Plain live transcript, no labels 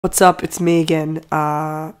What's up? It's me again.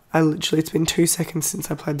 It's been 2 seconds since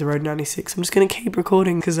I played the Road 96. I'm just gonna keep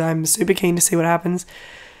recording because I'm super keen to see what happens.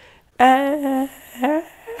 Yeah.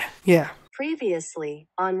 Previously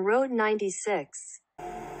on Road 96.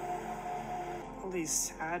 All these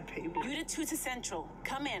sad people. Unit 2 to Central.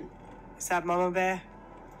 Come in. Is that Mama Bear?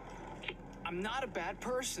 I'm not a bad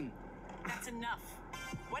person. That's enough.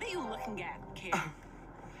 What are you looking at, kid?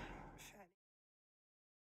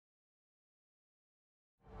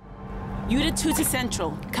 Unit 2 to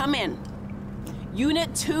Central. Come in.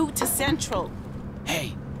 Unit 2 to Central.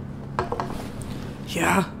 Hey,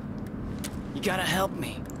 Yeah. you gotta help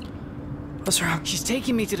me. What's wrong? She's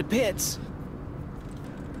taking me to the pits.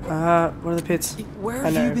 What are the pits? Where I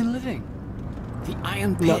have know. you been living? The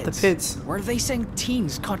Iron Pits. Not the pits. Where are they saying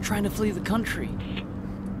teens caught trying to flee the country?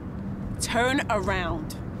 Turn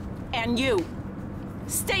around. And you.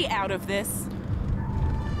 Stay out of this.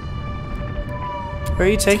 Where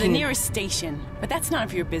are you To the taking me? nearest station. But that's none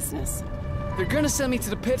of your business. They're gonna send me to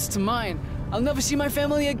the pits to mine. I'll never see my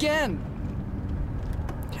family again.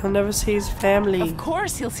 He'll never see his family. Of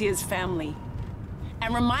course he'll see his family.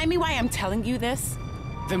 And remind me why I'm telling you this.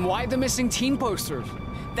 Then why the missing teen posters?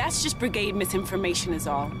 That's just brigade misinformation is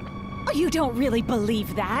all. Oh, you don't really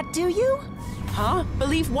believe that, do you? Huh?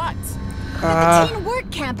 Believe what? That the teen work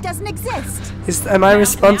camp doesn't exist. Am I Now-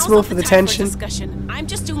 responsible now's for not the time tension? discussion. I'm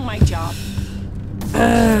just doing my job.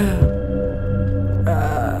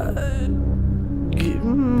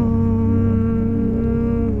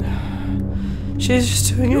 She's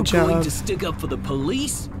just doing her You're job. going to stick up for the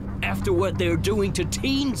police after what they're doing to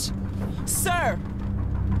teens? Sir!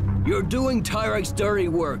 You're doing Tyrek's dirty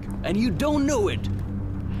work, and you don't know it.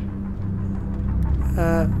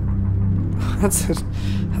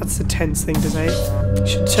 That's a tense thing to say. You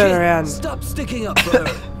should turn Kid, around. Stop sticking up for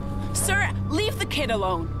her. Sir, leave the kid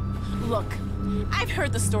alone. Look, I've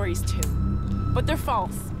heard the stories too, but they're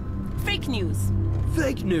false. Fake news.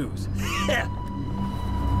 Fake news.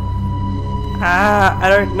 I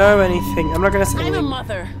don't know anything. I'm not gonna say I'm a anything.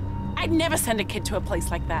 mother. I'd never send a kid to a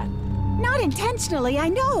place like that. Not intentionally, I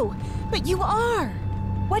know. But you are.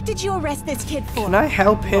 What did you arrest this kid for? Can I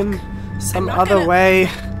help him some I'm not other gonna- way?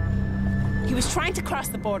 He was trying to cross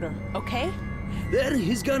the border, okay? Then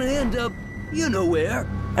he's gonna end up, you know where.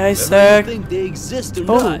 Hey, Whether sir. you think they exist or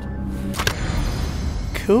Oh. not.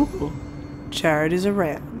 Cool. Jared is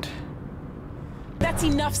around. That's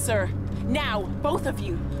enough, sir. Now, both of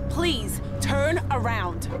you, please turn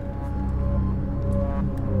around.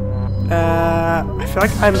 I feel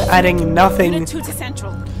like I'm adding nothing. Unit 2 to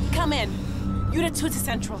Central. Come in. Unit 2 to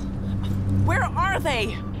Central. Where are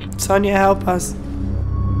they? Sonia, help us.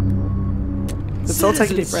 Let's all take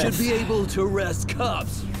a deep Citizens breath. should be able to arrest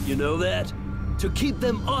cops. You know that? To keep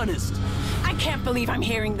them honest. I can't believe I'm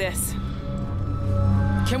hearing this.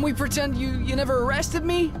 Can we pretend you never arrested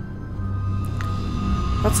me?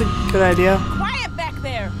 That's a good idea. Quiet back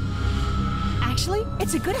there. Actually,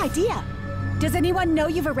 it's a good idea. Does anyone know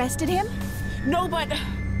you've arrested him? No, but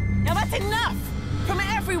now that's enough from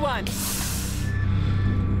everyone.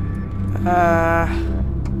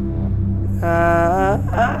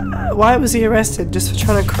 Why was he arrested? Just for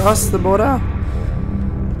trying to cross the border?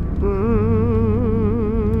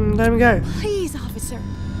 Let him go. Please, officer.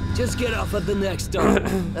 Just get off at the next stop.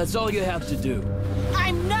 That's all you have to do.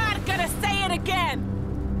 I'm not gonna say it again.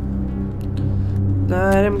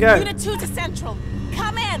 Let him go. Unit 2 to Central.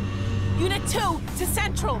 Come in. Unit 2 to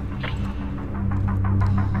Central.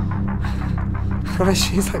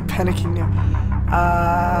 She's like panicking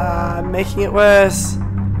now. Making it worse.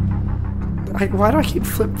 Like, why do I keep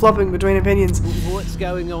flip-flopping between opinions? What's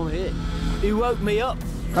going on here? He woke me up.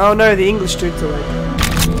 Oh no, the English dude's awake.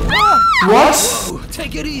 What? Whoa,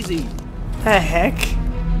 take it easy. The heck?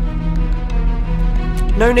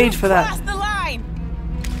 No need for Cross that. the line.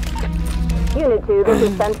 Unit 2, this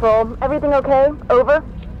is Central. Everything okay? Over?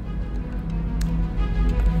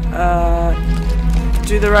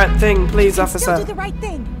 Do the right thing, please, Still officer. do the right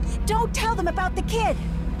thing. Don't tell them about the kid.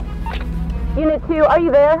 Unit 2, are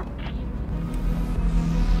you there?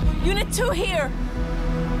 Unit 2 here.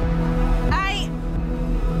 I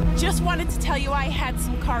just wanted to tell you I had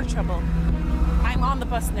some car trouble. I'm on the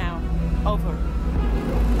bus now. Over.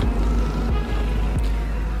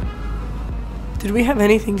 Did we have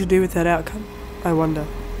anything to do with that outcome? I wonder.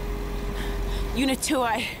 Unit 2,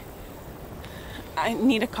 I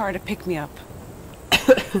need a car to pick me up.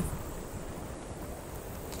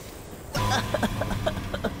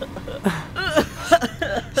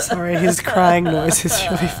 Sorry, his crying noise is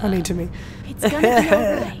really funny to me. It's gonna be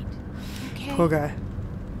alright. Okay. Poor guy.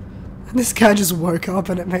 And this guy just woke up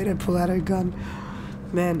and it made her pull out her gun.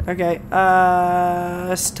 Man, okay.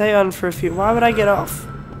 Stay on for a few. Why would I get off?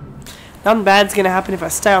 Nothing bad's gonna happen if I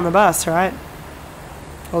stay on the bus, right?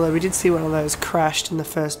 Although we did see one of those crashed in the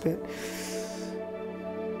first bit.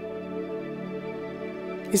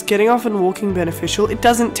 Is getting off and walking beneficial? It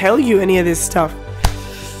doesn't tell you any of this stuff.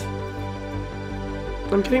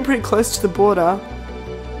 I'm getting pretty close to the border.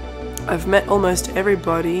 I've met almost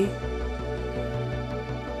everybody.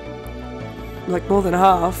 Like more than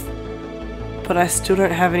half. But I still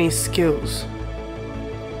don't have any skills.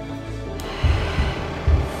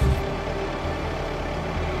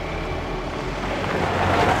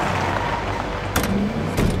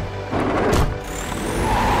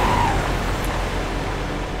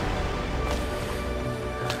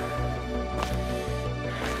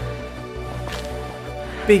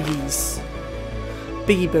 Biggies.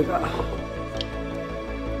 Biggie burger.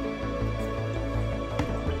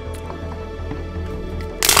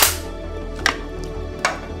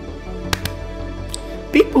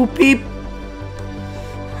 Beep boop beep.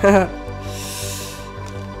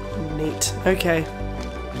 Neat. Okay.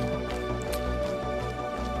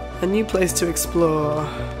 A new place to explore.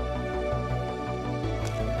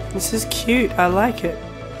 This is cute. I like it.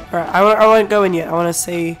 Alright, I won't go in yet. I want to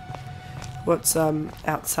see what's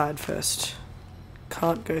outside first.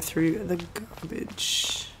 Can't go through the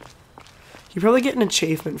garbage. You probably get an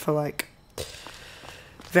achievement for like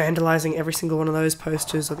vandalizing every single one of those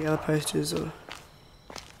posters or the other posters or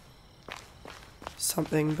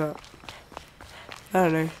something, but I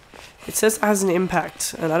don't know. It says it has an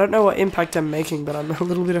impact, and I don't know what impact I'm making, but I'm a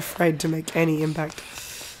little bit afraid to make any impact.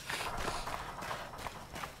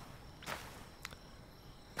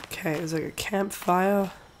 Okay, there's like a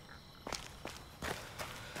campfire.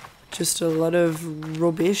 Just a lot of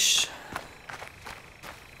rubbish.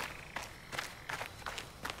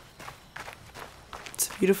 It's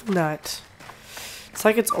a beautiful night. It's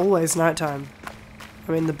like it's always nighttime.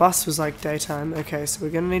 I mean, the bus was like daytime. Okay, so we're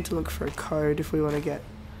gonna need to look for a code if we want to get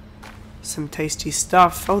some tasty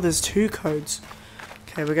stuff. Oh, there's 2 codes.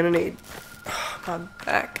 Okay, we're gonna need my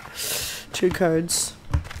back. 2 codes.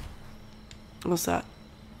 What's that?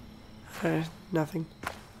 Nothing.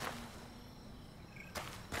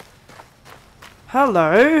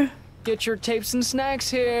 Hello. Get your tapes and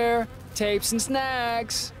snacks here. Tapes and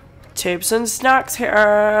snacks. Tapes and snacks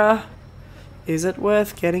here. Is it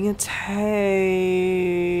worth getting a tape?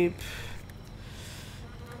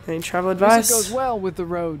 Any travel advice? It goes well with the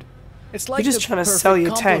road. It's like You're just trying to sell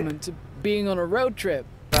your tape. compliment to being on a road trip.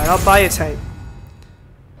 Right, I'll buy your tape.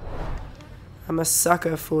 I'm a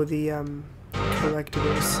sucker for the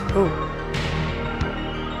collectibles. Oh.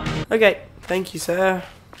 Okay, thank you, sir.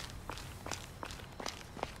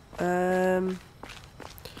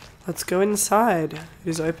 Let's go inside. It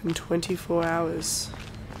is open 24 hours.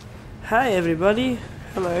 Hi, everybody.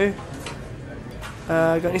 Hello.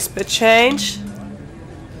 Got any spare change?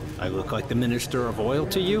 I look like the Minister of Oil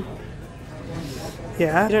to you?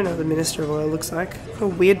 Yeah, I don't know what the Minister of Oil looks like. What a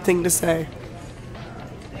weird thing to say.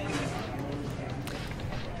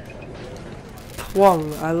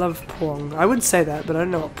 Pwong. I love pwong. I would say that, but I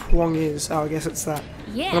don't know what pwong is. Oh, I guess it's that.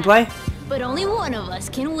 Yeah. Wanna play? But only one of us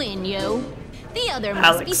can win, yo. The other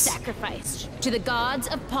must be Alex. sacrificed to the gods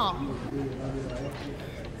of Powell.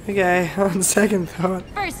 Okay, on second thought.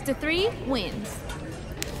 First to 3 wins.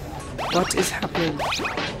 What is happening?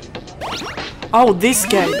 Oh, this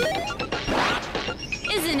game.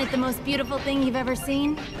 Isn't it the most beautiful thing you've ever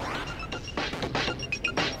seen?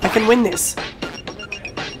 I can win this.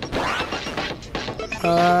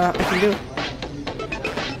 I can do it.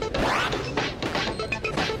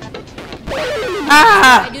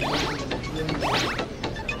 Ah!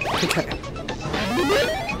 Okay.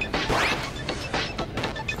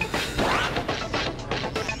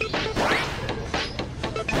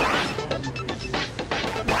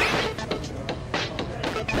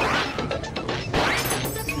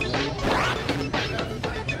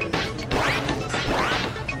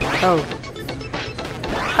 Oh.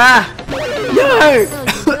 Ah! No!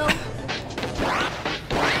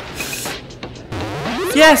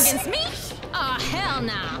 Yes! Against me? Oh, hell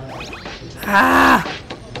no. Ah!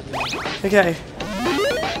 Okay.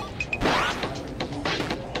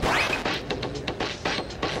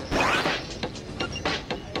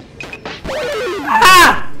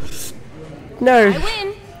 Ah! No. I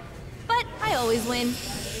win. But I always win.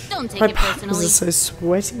 Don't take My it palms personally. are so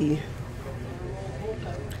sweaty.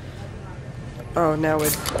 Oh, now we're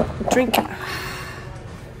drinking.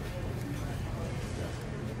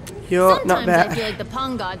 You're Sometimes not bad. I feel like the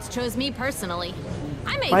Pong gods chose me personally.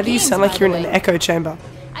 I make Why do you games, sound by like you're the in an way. echo chamber?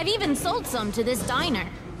 I've even sold some to this diner.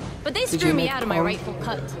 But they Did screw you me make out of my Pong? rightful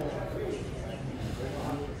cut.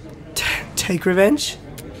 take revenge?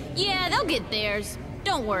 Yeah, they'll get theirs.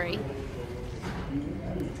 Don't worry.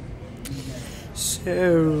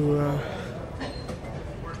 So,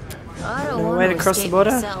 I don't no want way to to cross the escape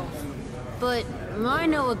border? myself, but I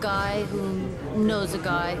know a guy who knows a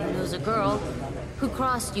guy who knows a girl who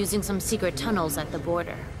crossed using some secret tunnels at the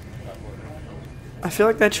border. I feel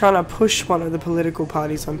like they're trying to push one of the political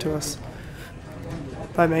parties onto us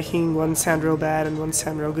by making one sound real bad and one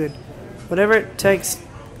sound real good. Whatever it takes,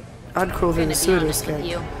 I'd crawl through the sewer to escape.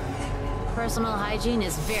 You. Personal hygiene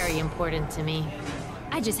is very important to me.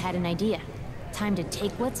 I just had an idea. Time to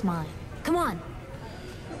take what's mine. Come on.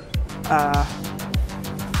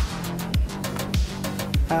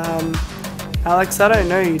 Alex, I don't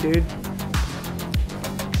know you, dude.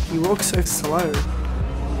 You walk so slow.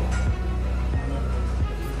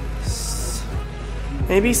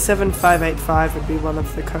 Maybe 7585 would be one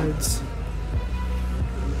of the codes.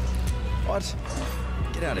 What?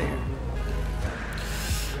 Get out of here.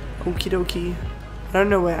 Okie dokie. I don't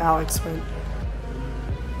know where Alex went.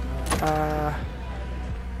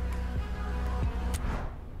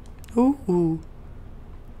 Ooh.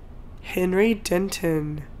 Henry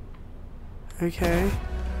Denton. Okay.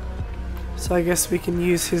 So I guess we can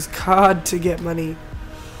use his card to get money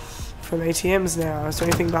from ATMs now. Is there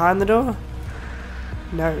anything behind the door?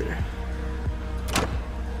 No.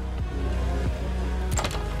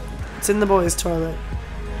 It's in the boys' toilet.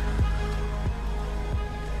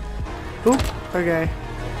 Ooh, okay.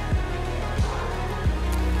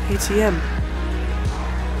 ATM.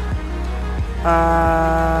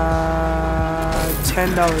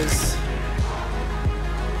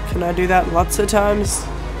 $10. Can I do that lots of times?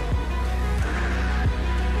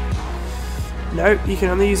 Nope, you can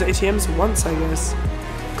only use ATMs once, I guess.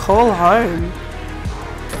 Call home?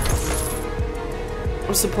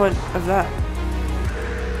 What's the point of that?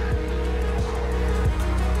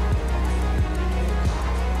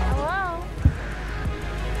 Hello?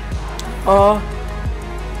 Oh.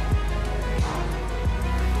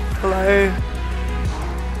 Hello.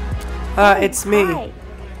 It's me. Hi.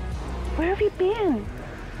 Where have you been?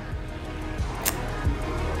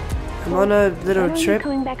 I'm on a little When are you trip.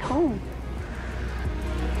 coming back home?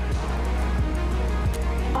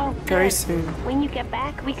 Oh, good. Very soon. When you get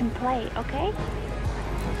back, we can play, okay?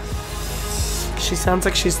 She sounds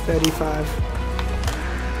like she's 35.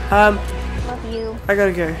 Love you. I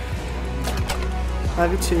gotta go.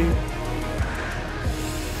 Love you too.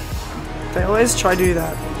 They always try to do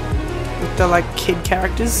that with the like kid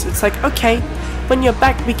characters. It's like, okay, when you're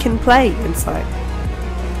back we can play. It's like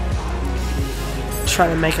trying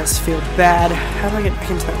to make us feel bad. How do I get back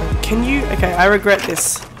into that room? Can you? Okay, I regret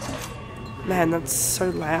this. Man, that's so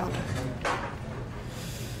loud.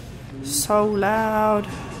 So loud.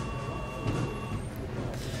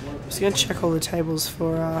 I'm just gonna check all the tables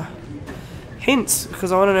for hints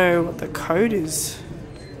because I want to know what the code is.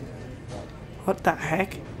 What the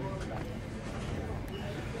heck?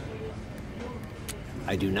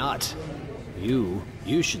 I do not. You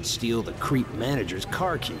should steal the creep manager's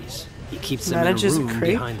car keys. He keeps them Manager's in a a room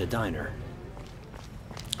creep? behind the diner.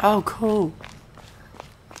 Oh, cool.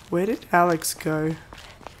 Where did Alex go?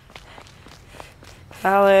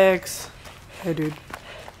 Alex! Hey, dude.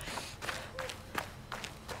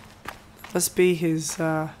 Must be his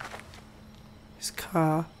car.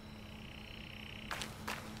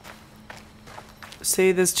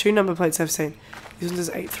 See, there's two number plates I've seen. This one says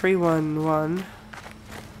 8311.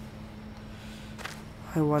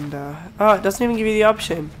 I wonder. Oh, it doesn't even give you the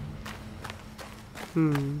option.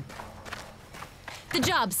 The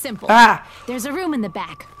job's simple. Ah! There's a room in the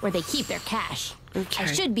back where they keep their cash. Okay. I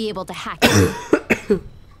should be able to hack it.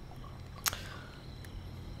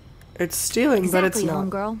 It's stealing, but it's Exactly, not.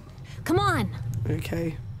 homegirl. Come on.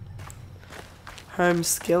 Okay. Home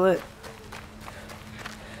skillet.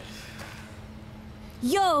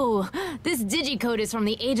 Yo, this digicode is from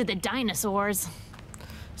the age of the dinosaurs.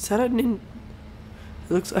 Is that a it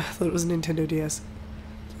looks. I thought it was a Nintendo DS.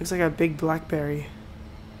 Looks like a big BlackBerry.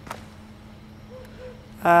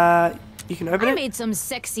 You can open I it. made some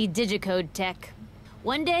sexy digicode tech.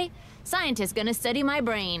 One day, scientists gonna study my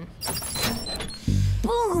brain.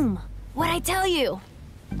 Boom! What'd I tell you?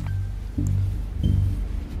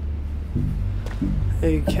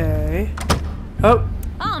 Okay. Oh,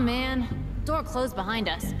 Oh man, door closed behind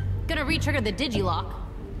us. Gonna re-trigger the digilock.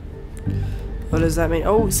 what does that mean?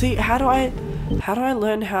 Oh, see, how do I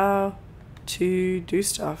learn how to do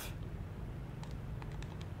stuff?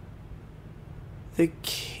 The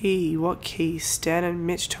key. What key? Stan and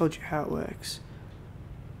Mitch told you how it works.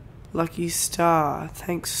 Lucky star.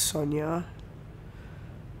 Thanks, Sonia.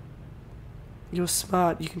 You're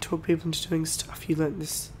smart. You can talk people into doing stuff. You learnt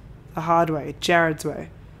this The hard way. Jared's way.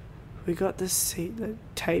 We got this the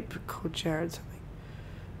tape called Jared something.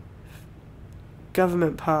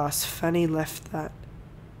 Government pass. Fanny left that.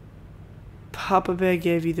 Papa Bear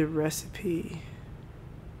gave you the recipe.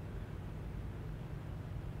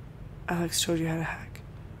 Alex told you how to hack.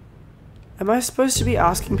 Am I supposed to be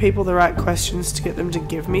asking people the right questions to get them to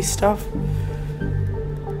give me stuff?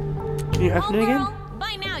 Can you open it again?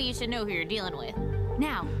 By now you should know who you're dealing with.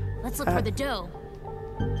 Now, let's look for the dough.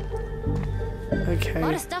 Okay. A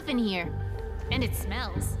lot of stuff in here. And it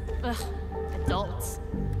smells. Ugh, adults.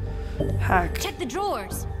 Hack. Check the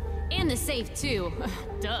drawers. And the safe too.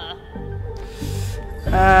 Duh.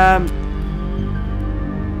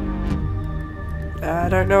 I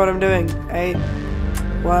don't know what I'm doing. 8,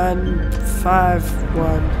 1, 5,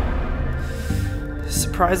 1.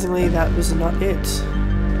 Surprisingly, that was not it.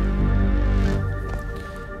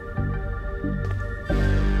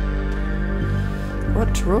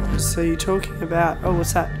 What drawers are you talking about? Oh,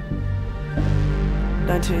 what's that?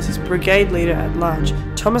 1986. Brigade leader at large.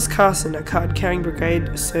 Thomas Carson, a card-carrying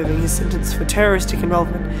brigade serving his sentence for terroristic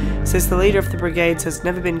involvement, says the leader of the brigades has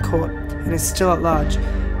never been caught and is still at large.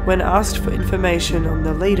 When asked for information on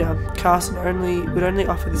the leader, Carson would only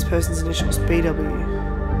offer this person's initials, BW.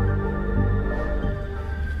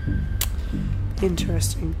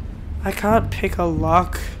 Interesting. I can't pick a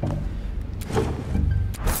lock.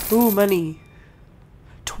 Ooh, money.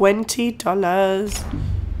 $20.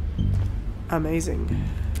 Amazing.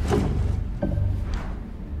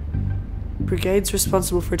 Brigades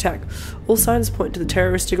responsible for attack. All signs point to the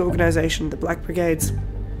terroristic organization, the Black Brigades,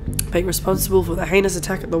 being responsible for the heinous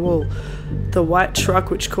attack at the wall. The white truck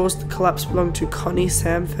which caused the collapse belonged to Connie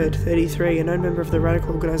Samford, 33, a known member of the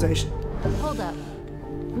radical organization. Hold up.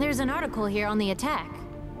 There's an article here on the attack.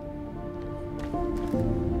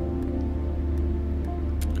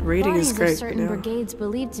 Reading is great. Bodies of certain brigades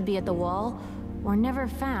believed to be at the wall were never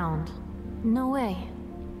found. No way.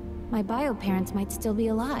 My bio parents might still be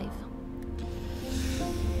alive.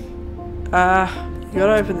 You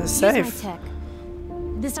gotta open the safe. Here's my tech.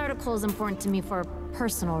 This article is important to me for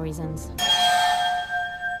personal reasons.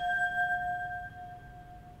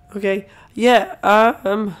 Okay. Yeah,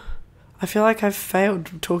 I feel like I've failed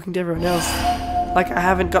talking to everyone else. Like I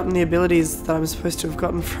haven't gotten the abilities that I'm supposed to have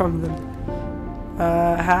gotten from them.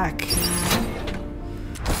 Hack.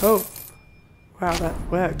 Oh. Wow, that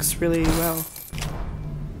works really well.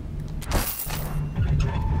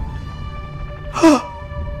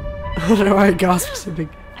 I don't know why I gasped so big.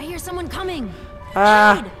 I hear someone coming.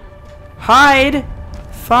 Hide! Hide!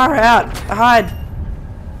 Far out! Hide!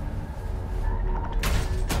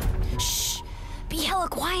 Shh! Be hella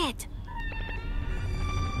quiet!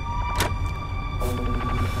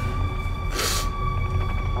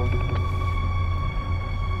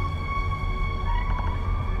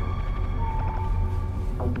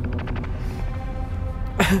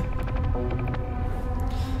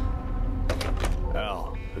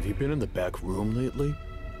 Al, have you been in the back room lately?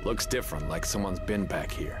 Looks different, like someone's been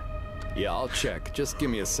back here. Yeah, I'll check. Just give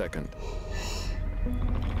me a second.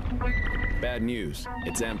 Bad news.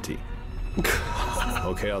 It's empty.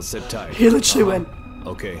 Okay, I'll sit tight. He literally went.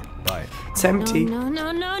 Okay, bye. It's empty. No,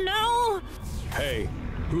 no, no, no! Hey,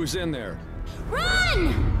 who's in there?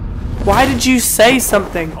 Run! Why did you say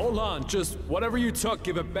something? Hold on, just whatever you took,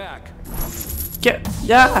 give it back.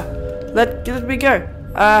 Let me go.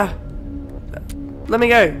 Let me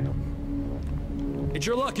go. It's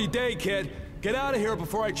your lucky day, kid. Get out of here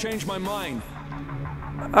before I change my mind.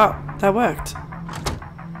 Oh, that worked.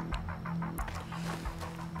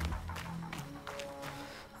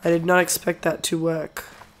 I did not expect that to work.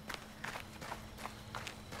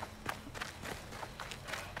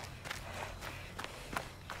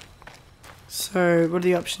 So, what are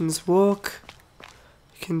the options? Walk.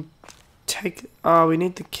 You can take. Oh, we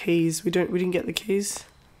need the keys. We didn't get the keys.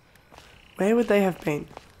 Where would they have been?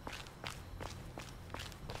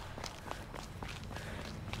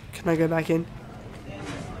 Can I go back in?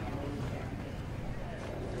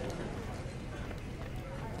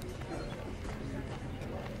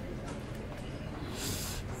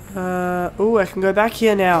 Oh, I can go back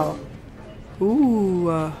here now.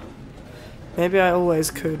 Ooh, maybe I always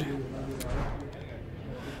could.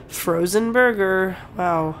 Frozen burger.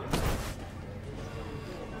 Wow.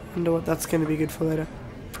 Wonder what that's going to be good for later.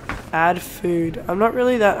 Add food. I'm not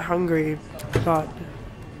really that hungry, but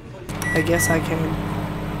I guess I can.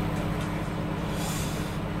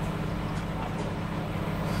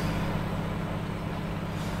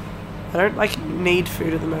 I don't need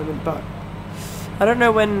food at the moment, but I don't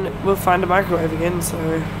know when we'll find a microwave again, so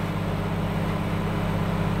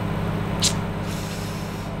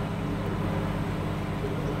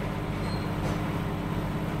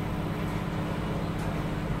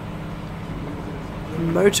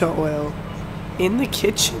motor oil in the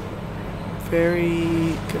kitchen.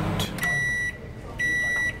 Very good.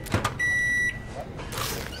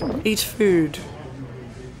 Eat food.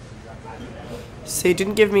 See, it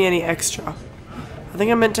didn't give me any extra. I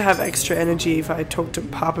think I meant to have extra energy if I talked to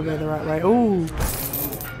Papa Bear the right way. Ooh.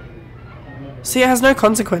 See, it has no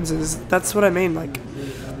consequences. That's what I mean, like,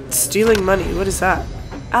 stealing money. What is that?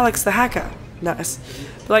 Alex the hacker. Nice.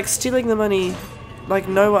 But, like, stealing the money, like,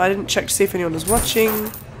 no, I didn't check to see if anyone was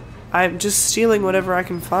watching. I'm just stealing whatever I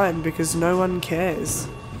can find because no one cares.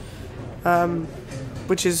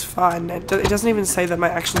 Which is fine. It doesn't even say that my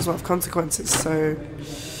actions will have consequences, so,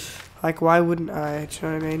 like, why wouldn't I? Do you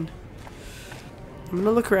know what I mean? I'm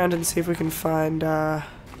gonna look around and see if we can find, the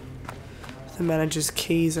manager's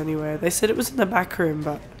keys anywhere. They said it was in the back room,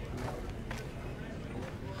 but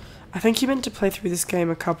I think you meant to play through this game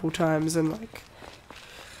a couple times and, like,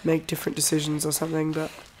 make different decisions or something,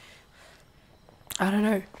 but I don't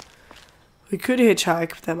know. We could hitchhike,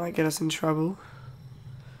 but that might get us in trouble.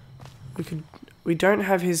 We don't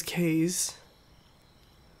have his keys.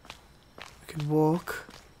 We could walk.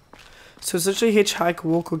 So it's literally hitchhike,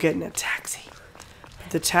 walk, or get in a taxi. But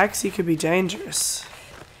the taxi could be dangerous.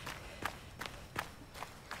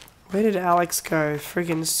 Where did Alex go?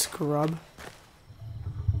 Friggin' scrub.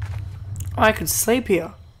 Oh, I could sleep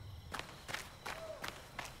here.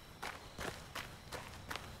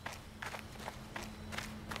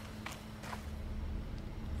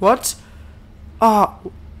 What?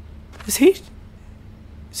 Oh, is he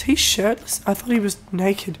shirtless? I thought he was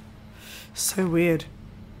naked. So weird.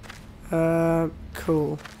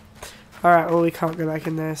 Cool. Alright, well, we can't go back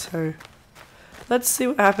in there, so let's see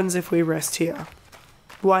what happens if we rest here.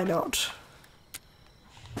 Why not?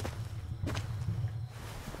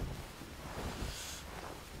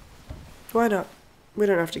 Why not? We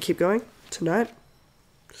don't have to keep going tonight.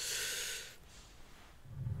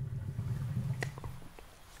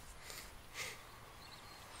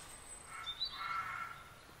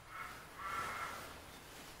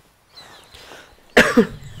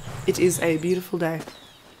 It is a beautiful day.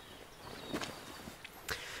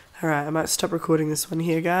 Alright, I might stop recording this one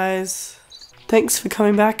here, guys. Thanks for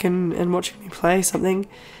coming back and watching me play something,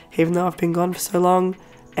 even though I've been gone for so long,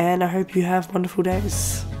 and I hope you have wonderful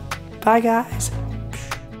days. Bye, guys.